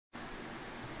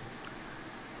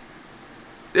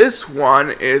This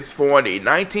one is for the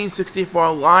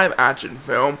 1964 live-action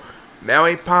film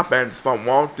Mary Poppins from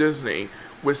Walt Disney,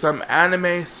 with some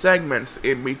anime segments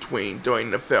in between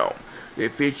during the film.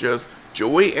 It features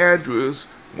Julie Andrews,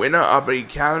 winner of the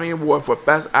Academy Award for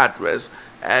Best Actress,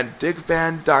 and Dick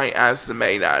Van Dyke as the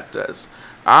main actors.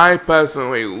 I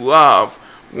personally love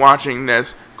watching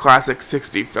this classic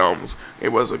 60s films. It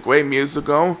was a great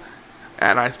musical,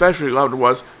 and I especially loved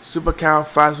was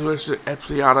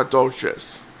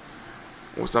Supercalifragilisticexpialidocious,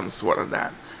 or some sort of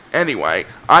that. Anyway,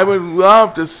 I would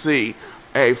love to see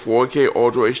a 4K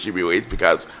Ultra HD release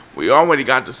because we already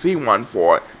got to see one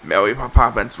for Mary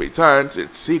Poppins Returns,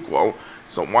 its sequel,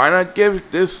 so why not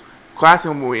give this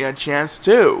classic movie a chance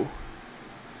too?